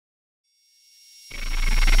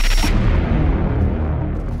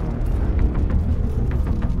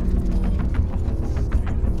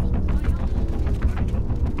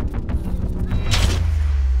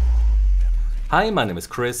Hi, my name is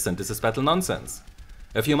Chris and this is Battle Nonsense.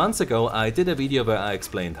 A few months ago I did a video where I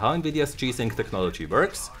explained how Nvidia's G-Sync technology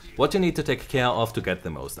works, what you need to take care of to get the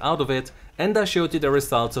most out of it, and I showed you the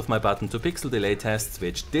results of my button to pixel delay tests,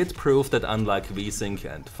 which did prove that unlike V-Sync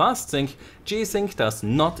and Fast Sync, G-Sync does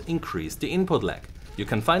not increase the input lag. You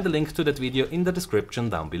can find a link to that video in the description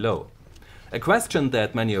down below. A question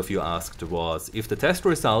that many of you asked was if the test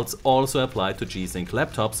results also apply to G-Sync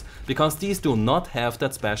laptops, because these do not have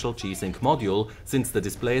that special G-Sync module, since the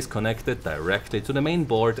display is connected directly to the main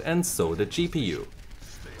board and so the GPU.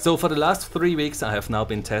 So for the last 3 weeks I have now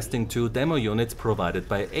been testing 2 demo units provided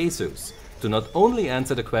by ASUS, to not only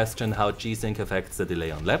answer the question how G-Sync affects the delay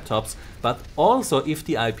on laptops, but also if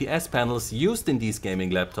the IPS panels used in these gaming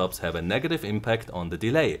laptops have a negative impact on the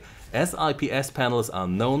delay, as IPS panels are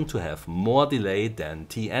known to have more delay than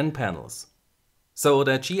TN panels. So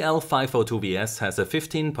the GL502VS has a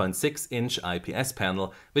 15.6-inch IPS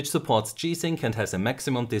panel which supports G-Sync and has a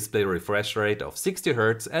maximum display refresh rate of 60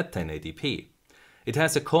 Hz at 1080p. It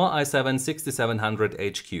has a Core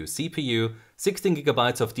i7-6700HQ CPU,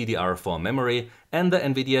 16GB of DDR4 memory and the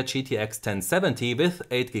NVIDIA GTX 1070 with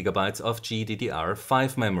 8GB of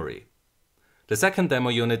GDDR5 memory. The second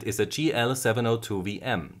demo unit is a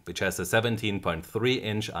GL702VM, which has a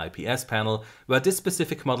 17.3-inch IPS panel where this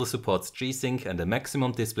specific model supports G-Sync and a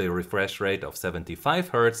maximum display refresh rate of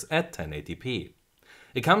 75 Hz at 1080p.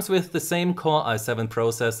 It comes with the same Core i7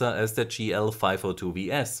 processor as the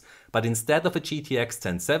GL502VS, but instead of a GTX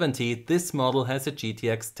 1070, this model has a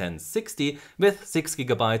GTX 1060 with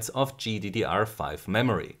 6GB of GDDR5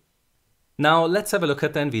 memory. Now let's have a look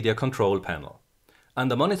at the NVIDIA control panel.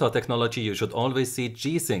 Under monitor technology you should always see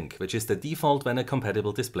G-Sync, which is the default when a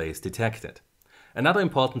compatible display is detected. Another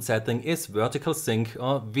important setting is vertical sync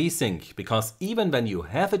or V-Sync, because even when you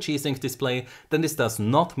have a G-Sync display, then this does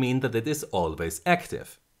not mean that it is always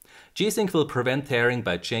active. G-Sync will prevent tearing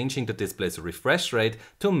by changing the display's refresh rate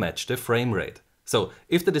to match the frame rate. So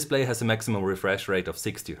if the display has a maximum refresh rate of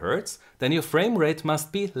 60 Hz, then your frame rate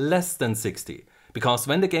must be less than 60. Because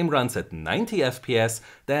when the game runs at 90 FPS,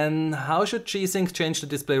 then how should G-Sync change the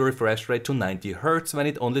display refresh rate to 90 Hz when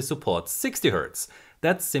it only supports 60 Hz?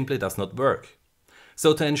 That simply does not work.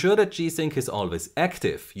 So to ensure that G-Sync is always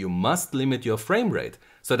active, you must limit your frame rate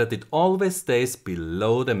so that it always stays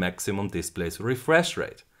below the maximum display's refresh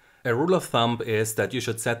rate. A rule of thumb is that you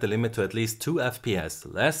should set the limit to at least 2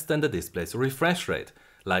 FPS less than the display's refresh rate,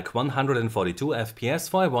 like 142 FPS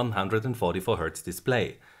for a 144 Hz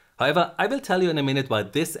display. However, I will tell you in a minute why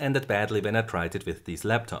this ended badly when I tried it with these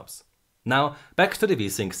laptops. Now, back to the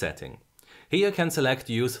V-Sync setting. Here you can select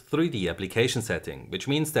Use 3D Application Setting, which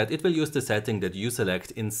means that it will use the setting that you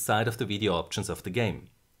select inside of the video options of the game.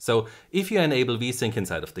 So if you enable V-Sync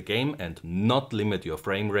inside of the game and not limit your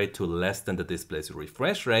frame rate to less than the display's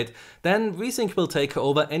refresh rate, then V-Sync will take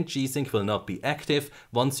over and G-Sync will not be active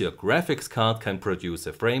once your graphics card can produce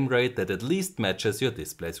a frame rate that at least matches your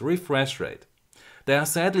display's refresh rate. There are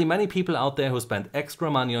sadly many people out there who spend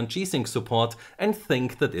extra money on G-Sync support and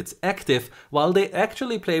think that it's active, while they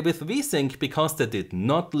actually play with V-Sync because they did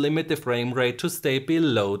not limit the frame rate to stay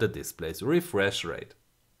below the display's refresh rate.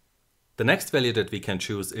 The next value that we can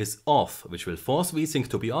choose is off, which will force V-Sync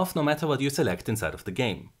to be off no matter what you select inside of the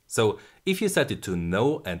game. So if you set it to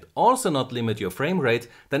no and also not limit your frame rate,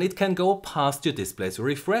 then it can go past your display's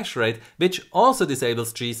refresh rate, which also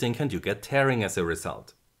disables G-Sync and you get tearing as a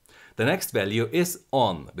result. The next value is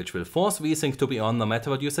on, which will force V-Sync to be on no matter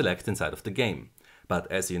what you select inside of the game. But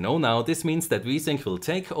as you know now, this means that V-Sync will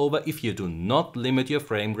take over if you do not limit your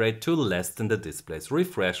frame rate to less than the display's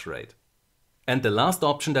refresh rate. And the last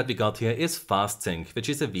option that we got here is Fast Sync, which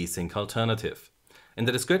is a V-Sync alternative. In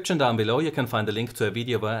the description down below you can find a link to a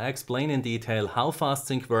video where I explain in detail how Fast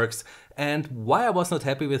Sync works and why I was not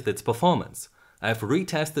happy with its performance. I've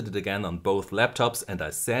retested it again on both laptops and I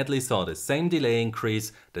sadly saw the same delay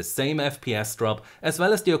increase, the same FPS drop, as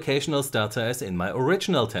well as the occasional stutter as in my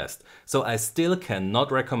original test, so I still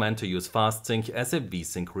cannot recommend to use Fast Sync as a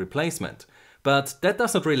V-Sync replacement. But that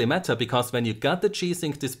doesn't really matter, because when you got the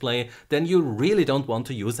G-Sync display, then you really don't want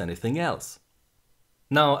to use anything else.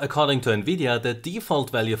 Now, according to Nvidia, the default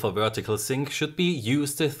value for vertical sync should be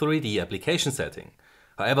Use the 3D Application Setting.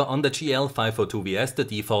 However, on the GL502VS the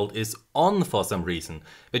default is on for some reason,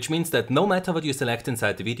 which means that no matter what you select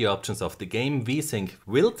inside the video options of the game, V-Sync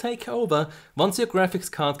will take over once your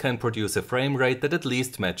graphics card can produce a frame rate that at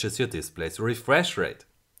least matches your display's refresh rate.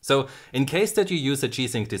 So in case that you use a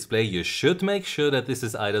G-Sync display, you should make sure that this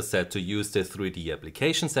is either set to Use the 3D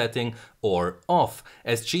Application Setting or off,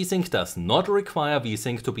 as G-Sync does not require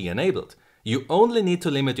V-Sync to be enabled. You only need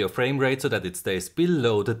to limit your frame rate so that it stays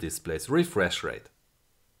below the display's refresh rate.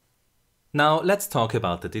 Now let's talk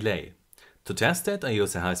about the delay. To test it, I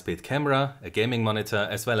use a high-speed camera, a gaming monitor,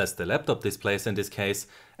 as well as the laptop displays in this case,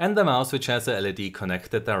 and the mouse which has a LED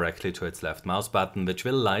connected directly to its left mouse button, which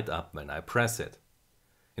will light up when I press it.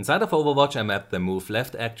 Inside of Overwatch I mapped the move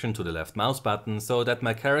left action to the left mouse button so that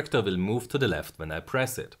my character will move to the left when I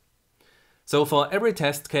press it. So for every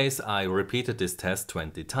test case I repeated this test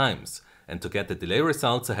 20 times, and to get the delay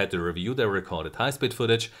results I had to review the recorded high-speed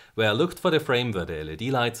footage where I looked for the frame where the LED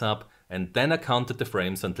lights up, and then I counted the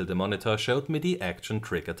frames until the monitor showed me the action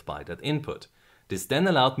triggered by that input. This then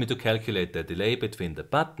allowed me to calculate the delay between the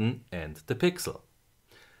button and the pixel.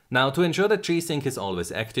 Now, to ensure that G-Sync is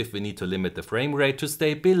always active, we need to limit the frame rate to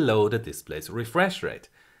stay below the display's refresh rate.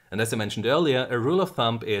 And as I mentioned earlier, a rule of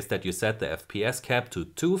thumb is that you set the FPS cap to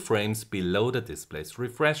 2 frames below the display's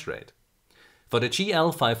refresh rate. For the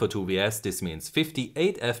GL502VS this means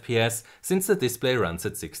 58 FPS since the display runs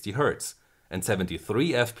at 60 Hz, and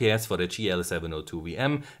 73 FPS for the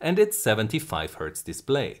GL702VM and its 75 Hz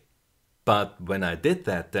display. But when I did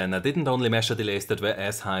that, then I didn't only measure delays that were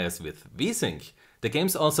as high as with V-Sync. The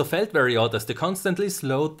games also felt very odd as they constantly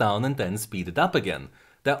slowed down and then speeded up again.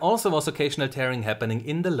 There also was occasional tearing happening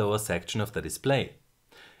in the lower section of the display.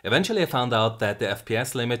 Eventually I found out that the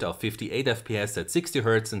FPS limit of 58 FPS at 60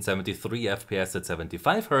 Hz and 73 FPS at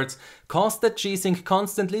 75 Hz caused that G-Sync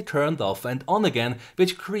constantly turned off and on again,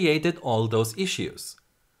 which created all those issues.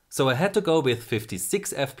 So I had to go with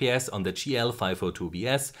 56 FPS on the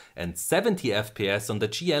GL502VS and 70 FPS on the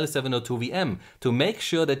GL702VM to make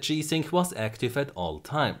sure that G-Sync was active at all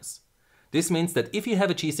times. This means that if you have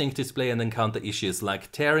a G-Sync display and encounter issues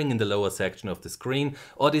like tearing in the lower section of the screen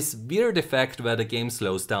or this weird effect where the game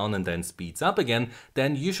slows down and then speeds up again,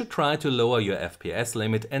 then you should try to lower your FPS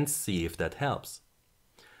limit and see if that helps.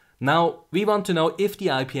 Now, we want to know if the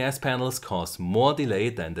IPS panels cause more delay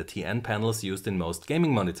than the TN panels used in most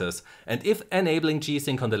gaming monitors, and if enabling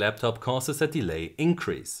G-Sync on the laptop causes a delay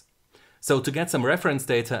increase. So to get some reference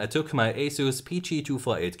data, I took my ASUS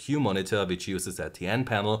PG248Q monitor, which uses a TN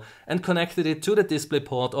panel, and connected it to the display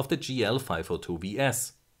port of the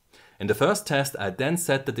GL502VS. In the first test, I then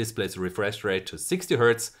set the display's refresh rate to 60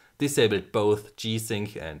 Hz, disabled both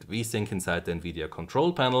G-Sync and V-Sync inside the NVIDIA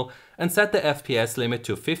control panel, and set the FPS limit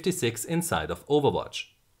to 56 inside of Overwatch.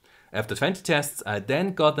 After 20 tests, I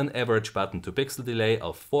then got an average button-to-pixel delay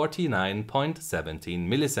of 49.17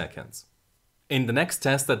 milliseconds. In the next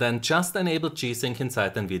test, I then just enabled G-Sync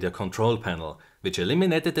inside the NVIDIA control panel, which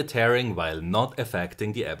eliminated the tearing while not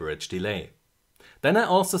affecting the average delay. Then I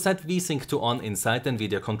also set V-Sync to on inside the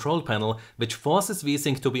NVIDIA control panel, which forces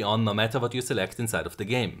V-Sync to be on no matter what you select inside of the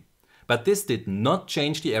game. But this did not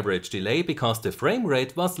change the average delay because the frame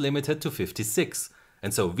rate was limited to 56,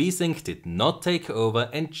 and so V-Sync did not take over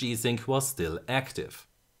and G-Sync was still active.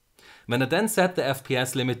 When I then set the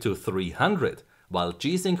FPS limit to 300, while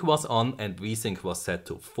G-Sync was on and V-Sync was set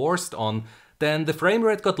to forced on, then the frame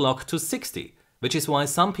rate got locked to 60, which is why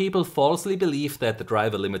some people falsely believe that the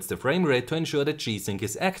driver limits the frame rate to ensure that G-Sync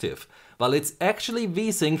is active, while it's actually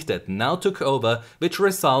V-Sync that now took over, which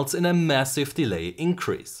results in a massive delay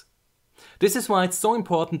increase. This is why it's so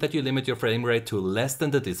important that you limit your frame rate to less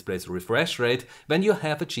than the display's refresh rate when you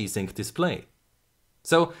have a G-Sync display.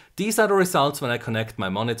 So these are the results when I connect my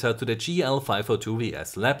monitor to the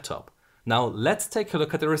GL502VS laptop. Now let's take a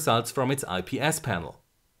look at the results from its IPS panel.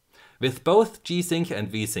 With both G-Sync and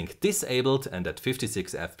V-Sync disabled and at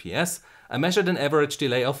 56 FPS, I measured an average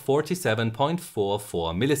delay of 47.44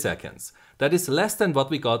 milliseconds. That is less than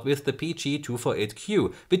what we got with the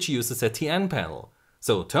PG248Q, which uses a TN panel.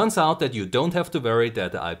 So turns out that you don't have to worry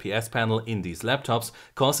that the IPS panel in these laptops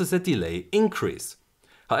causes a delay increase.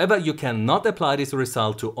 However, you cannot apply this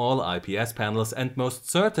result to all IPS panels and most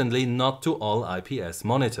certainly not to all IPS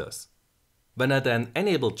monitors. When I then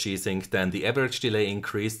enabled G-Sync, then the average delay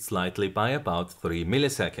increased slightly by about 3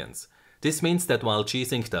 milliseconds. This means that while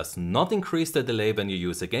G-Sync does not increase the delay when you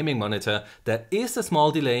use a gaming monitor, there is a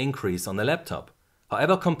small delay increase on a laptop.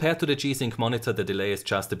 However, compared to the G-Sync monitor, the delay is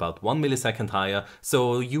just about 1 millisecond higher,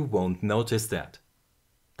 so you won't notice that.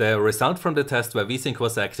 The result from the test where V-Sync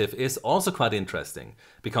was active is also quite interesting,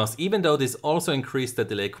 because even though this also increased the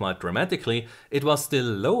delay quite dramatically, it was still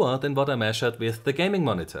lower than what I measured with the gaming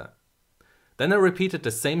monitor. Then I repeated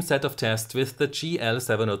the same set of tests with the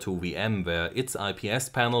GL702VM, where its IPS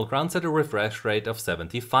panel runs at a refresh rate of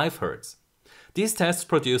 75 Hz. These tests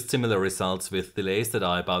produced similar results with delays that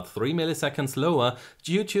are about 3 milliseconds lower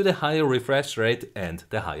due to the higher refresh rate and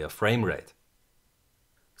the higher frame rate.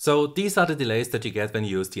 So these are the delays that you get when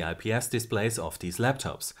you use the IPS displays of these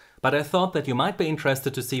laptops. But I thought that you might be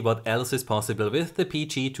interested to see what else is possible with the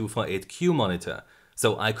PG248Q monitor.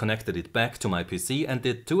 So I connected it back to my PC and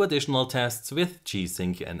did 2 additional tests with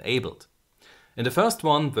G-Sync enabled. In the first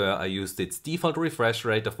one, where I used its default refresh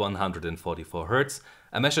rate of 144 Hz,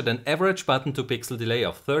 I measured an average button-to-pixel delay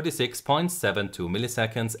of 36.72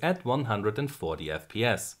 milliseconds at 140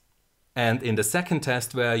 FPS. And in the second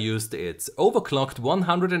test, where I used its overclocked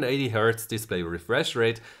 180 Hz display refresh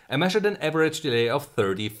rate, I measured an average delay of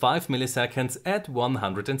 35 milliseconds at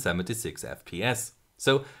 176 FPS.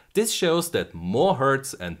 So this shows that more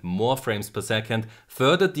Hertz and more frames per second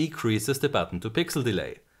further decreases the button-to-pixel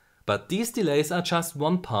delay. But these delays are just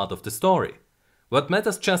one part of the story. What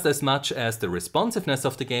matters just as much as the responsiveness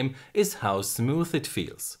of the game is how smooth it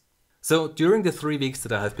feels. So during the 3 weeks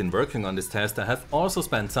that I have been working on this test, I have also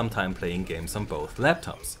spent some time playing games on both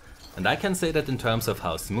laptops. And I can say that in terms of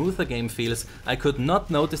how smooth a game feels, I could not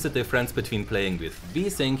notice the difference between playing with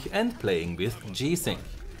V-Sync and playing with G-Sync.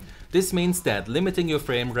 This means that limiting your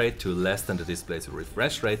frame rate to less than the display's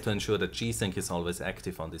refresh rate to ensure that G-Sync is always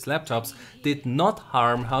active on these laptops did not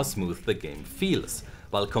harm how smooth the game feels.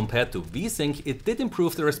 While compared to V-Sync, it did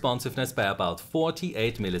improve the responsiveness by about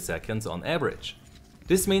 48 milliseconds on average.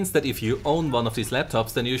 This means that if you own one of these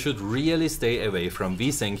laptops, then you should really stay away from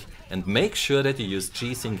V-Sync and make sure that you use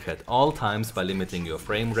G-Sync at all times by limiting your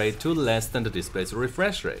frame rate to less than the display's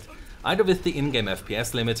refresh rate, either with the in-game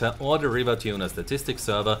FPS limiter or the River Tuner statistics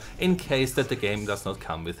server in case that the game does not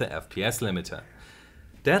come with the FPS limiter.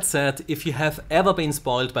 That said, if you have ever been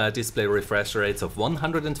spoiled by a display refresh rates of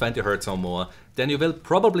 120 Hz or more, then you will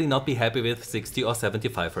probably not be happy with 60 or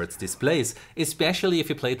 75 Hz displays, especially if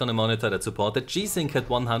you played on a monitor that supported G-Sync at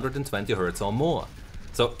 120 Hz or more.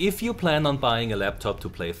 So if you plan on buying a laptop to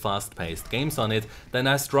play fast-paced games on it, then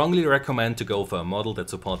I strongly recommend to go for a model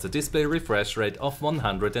that supports a display refresh rate of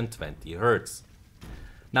 120 Hz.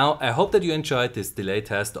 Now, I hope that you enjoyed this delay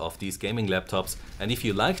test of these gaming laptops, and if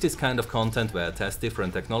you like this kind of content where I test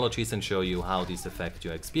different technologies and show you how these affect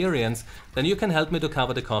your experience, then you can help me to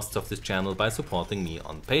cover the costs of this channel by supporting me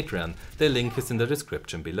on Patreon. The link is in the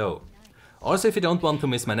description below. Also, if you don't want to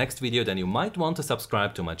miss my next video, then you might want to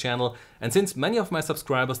subscribe to my channel, and since many of my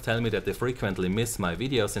subscribers tell me that they frequently miss my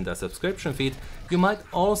videos in their subscription feed, you might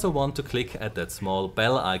also want to click at that small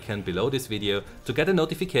bell icon below this video to get a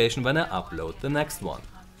notification when I upload the next one.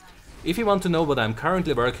 If you want to know what I'm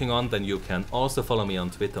currently working on, then you can also follow me on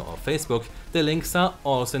Twitter or Facebook. The links are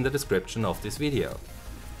also in the description of this video.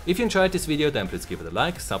 If you enjoyed this video, then please give it a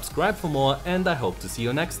like, subscribe for more, and I hope to see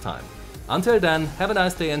you next time. Until then, have a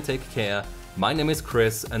nice day and take care. My name is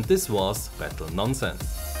Chris, and this was Battle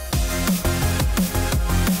Nonsense.